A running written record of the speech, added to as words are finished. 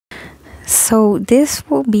So this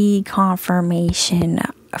will be confirmation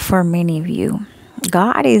for many of you.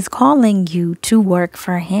 God is calling you to work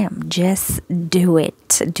for Him. Just do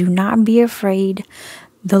it. Do not be afraid.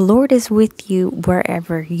 The Lord is with you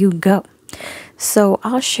wherever you go. So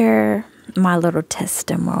I'll share my little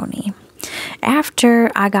testimony.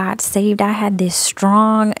 After I got saved, I had this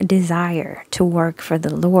strong desire to work for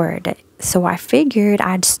the Lord. So I figured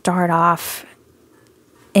I'd start off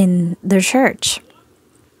in the church.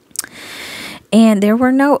 And there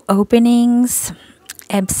were no openings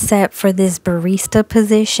except for this barista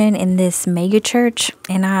position in this mega church.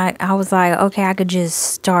 And I was like, okay, I could just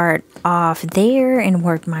start off there and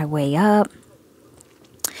work my way up.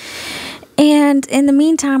 And in the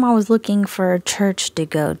meantime, I was looking for a church to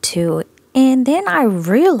go to. And then I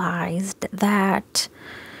realized that,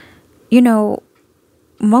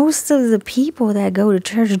 most of the people that go to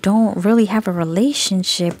church don't really have a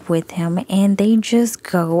relationship with Him, and they just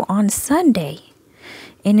go on Sunday.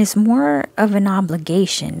 And it's more of an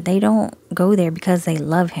obligation. They don't go there because they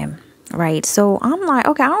love Him, right? So I'm like,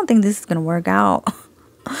 okay, I don't think this is going to work out.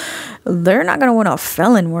 They're not going to want a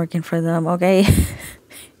felon working for them, okay?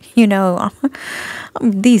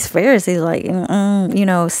 These Pharisees like,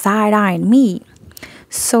 side-eyeing me.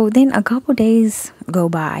 So then a couple days go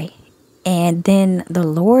by. And then the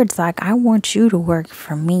Lord's like, I want you to work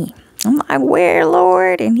for me. I'm like, where,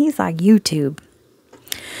 Lord? And He's like, YouTube.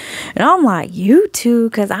 And I'm like,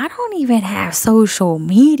 YouTube? Because I don't even have social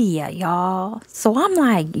media, y'all. So I'm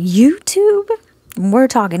like, YouTube? We're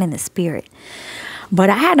talking in the spirit.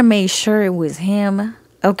 But I had to make sure it was Him,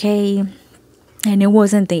 okay? And it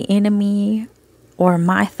wasn't the enemy or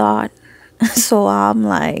my thought. So I'm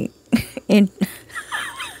like,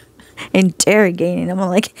 interrogating him. I'm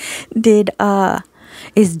like,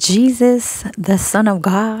 is Jesus the Son of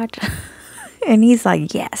God? And he's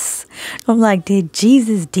like, yes. I'm like, did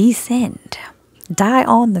Jesus descend, die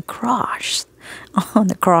on the cross,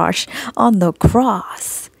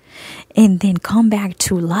 and then come back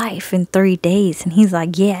to life in 3 days? And he's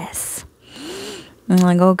like, yes. I'm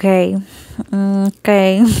like, okay.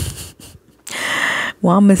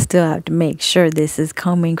 Well, I'm going to still have to make sure this is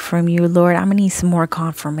coming from you, Lord. I'm going to need some more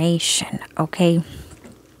confirmation, okay?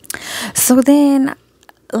 So then,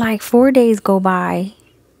 4 days go by,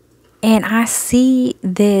 and I see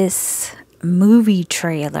this movie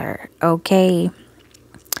trailer, okay?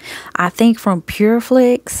 I think from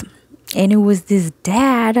Pureflix, and it was this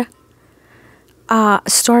dad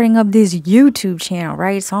starting up this YouTube channel,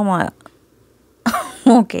 right? So I'm like,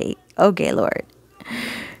 okay, Lord.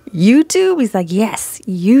 YouTube? He's like, yes,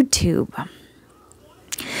 YouTube.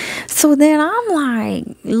 So then I'm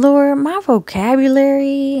like, Lord, my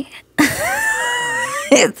vocabulary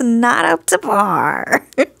is not up to par.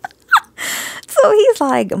 So He's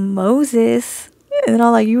like, Moses. And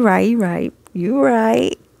I'm like, you right.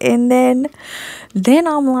 And then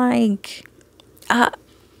I'm like,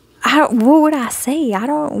 what would I say? I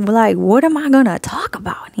don't, what am I going to talk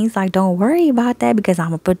about? And He's like, don't worry about that, because I'm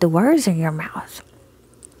going to put the words in your mouth.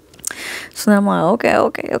 So I'm like,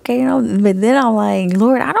 okay. But then I'm like,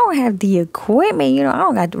 Lord, I don't have the equipment. I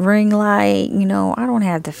don't got the ring light. I don't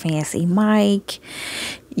have the fancy mic.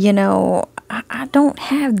 I don't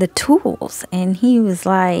have the tools. And He was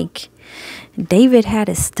like, David had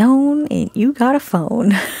a stone and you got a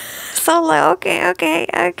phone. So I'm like,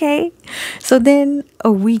 okay. So then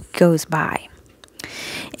a week goes by.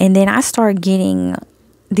 And then I start getting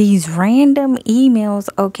these random emails,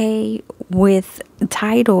 okay, with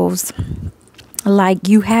titles like,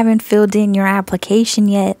 you haven't filled in your application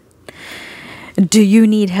yet. Do you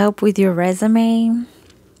need help with your resume?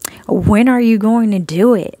 When are you going to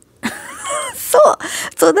do it? So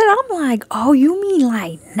then I'm like, oh, you mean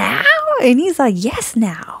like now? And He's like, yes,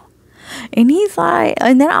 now. And He's like,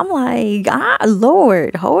 and then I'm like,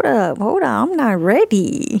 Lord, hold up, I'm not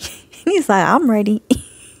ready. And He's like, I'm ready.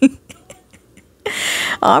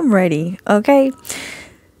 I'm ready. Okay.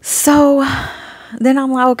 So then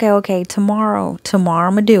I'm like, okay, tomorrow I'm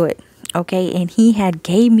gonna do it. Okay. And He had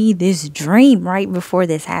gave me this dream right before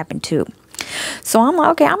this happened too. So I'm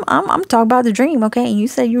like, okay, I'm talking about the dream. Okay. And you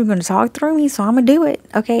said you were going to talk through me, so I'm gonna do it.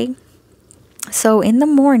 Okay. So in the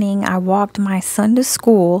morning, I walked my son to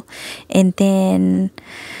school, and then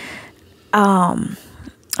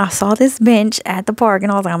I saw this bench at the park,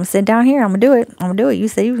 and I was like, I'm gonna sit down here. I'm gonna do it. You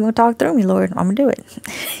said you were gonna talk through me, Lord. I'm gonna do it.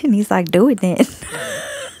 And He's like, do it then.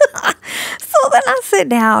 So then I sit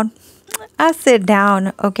down. I sit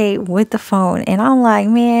down, okay, with the phone, and I'm like,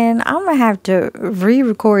 man, I'm gonna have to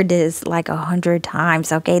re-record this like 100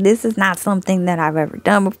 times, okay? This is not something that I've ever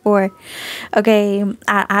done before, okay?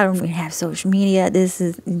 I don't even have social media. This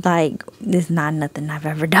is not nothing I've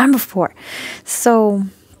ever done before. So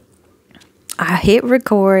I hit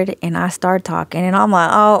record and I start talking, and I'm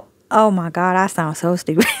like, oh my God, I sound so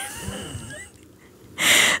stupid.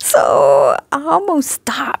 So I almost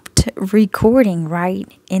stopped recording,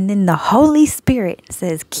 right? And then the Holy Spirit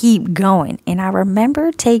says, keep going. And I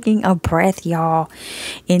remember taking a breath, y'all.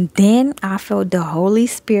 And then I felt the Holy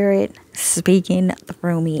Spirit speaking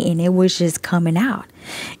through me, and it was just coming out.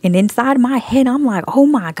 And inside my head, I'm like, oh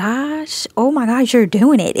my gosh, you're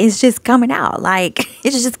doing it. It's just coming out. Like,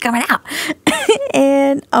 it's just coming out.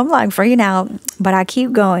 And I'm like freaking out, but I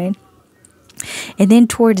keep going. And then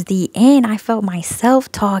towards the end, I felt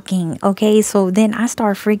myself talking. Okay, so then I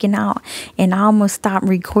start freaking out, and I almost stopped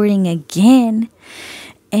recording again.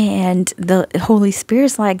 And the Holy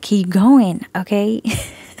Spirit's like, keep going. Okay.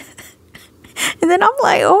 And then I'm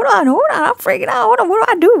like, hold on, I'm freaking out. Hold on,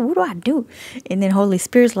 what do I do? And then Holy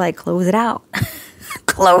Spirit's like, close it out.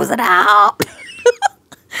 Close it out.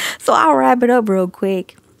 So I'll wrap it up real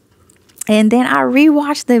quick. And then I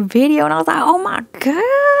rewatched the video, and I was like, oh my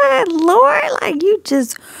God, Lord, like you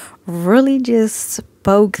just really just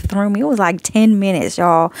spoke through me. It was like 10 minutes,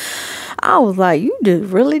 y'all. I was like, you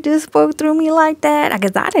just really just spoke through me like that?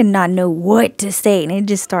 Because I did not know what to say, and it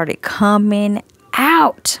just started coming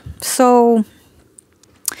out. So,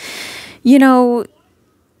 you know,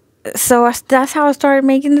 that's how I started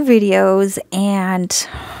making the videos. And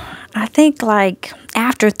I think like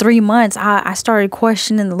after 3 months, I started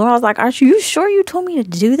questioning the Lord. I was like, are you sure you told me to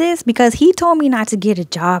do this? Because he told me not to get a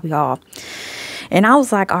job, y'all. And I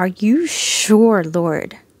was like, are you sure,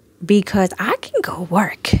 Lord? Because I can go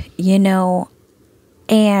work, you know.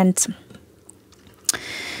 And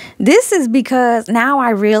this is because now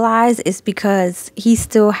I realize it's because he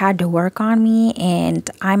still had to work on me, and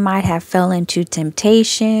I might have fell into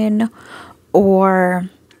temptation or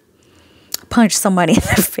punch somebody in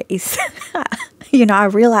the face. You know, I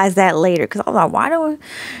realized that later, because I was like, why don't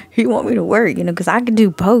he want me to work? You know, because I could do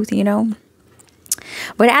both, you know.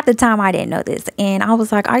 But at the time, I didn't know this. And I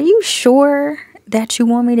was like, are you sure that you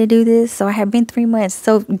want me to do this? So I had been 3 months.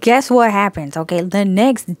 So guess what happens? Okay, the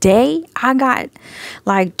next day, I got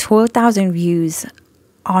like 12,000 views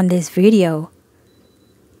on this video.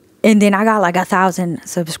 And then I got like 1,000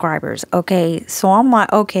 subscribers. Okay, so I'm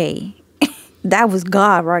like, okay, that was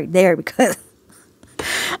God right there, because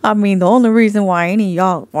I mean, the only reason why any of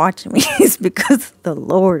y'all watching me is because the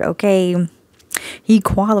Lord, okay? He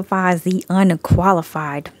qualifies the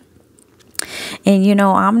unqualified. And, you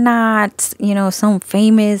know, I'm not, you know, some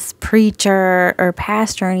famous preacher or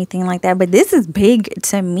pastor or anything like that, but this is big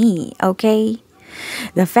to me, okay?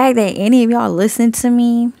 The fact that any of y'all listen to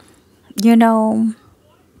me, you know,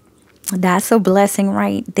 that's a blessing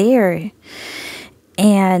right there.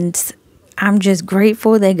 And I'm just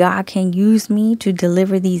grateful that God can use me to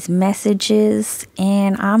deliver these messages.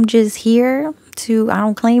 And I'm just here I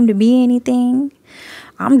don't claim to be anything.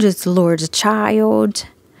 I'm just the Lord's child,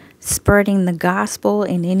 spreading the gospel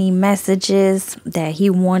and any messages that he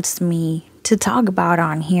wants me to talk about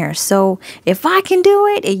on here. So if I can do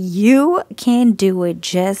it, you can do it.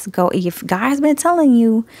 Just go. If God's been telling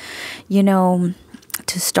you, you know,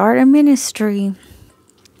 to start a ministry,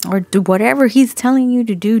 or do whatever he's telling you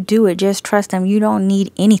to do it. Just trust him. You don't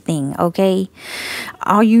need anything, okay?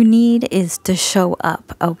 All you need is to show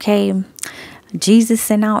up, okay? Jesus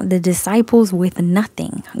sent out the disciples with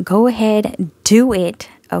nothing. Go ahead, do it,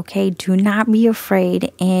 okay? Do not be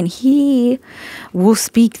afraid, and he will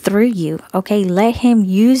speak through you, okay? Let him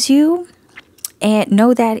use you, and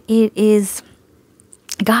know that it is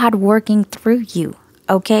God working through you,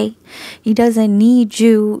 okay? He doesn't need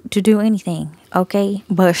you to do anything, okay?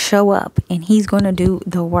 But show up, and he's going to do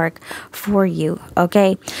the work for you,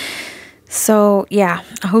 okay? So, yeah,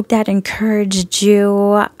 I hope that encouraged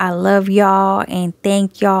you. I love y'all, and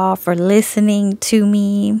thank y'all for listening to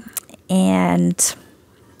me, and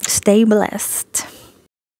stay blessed.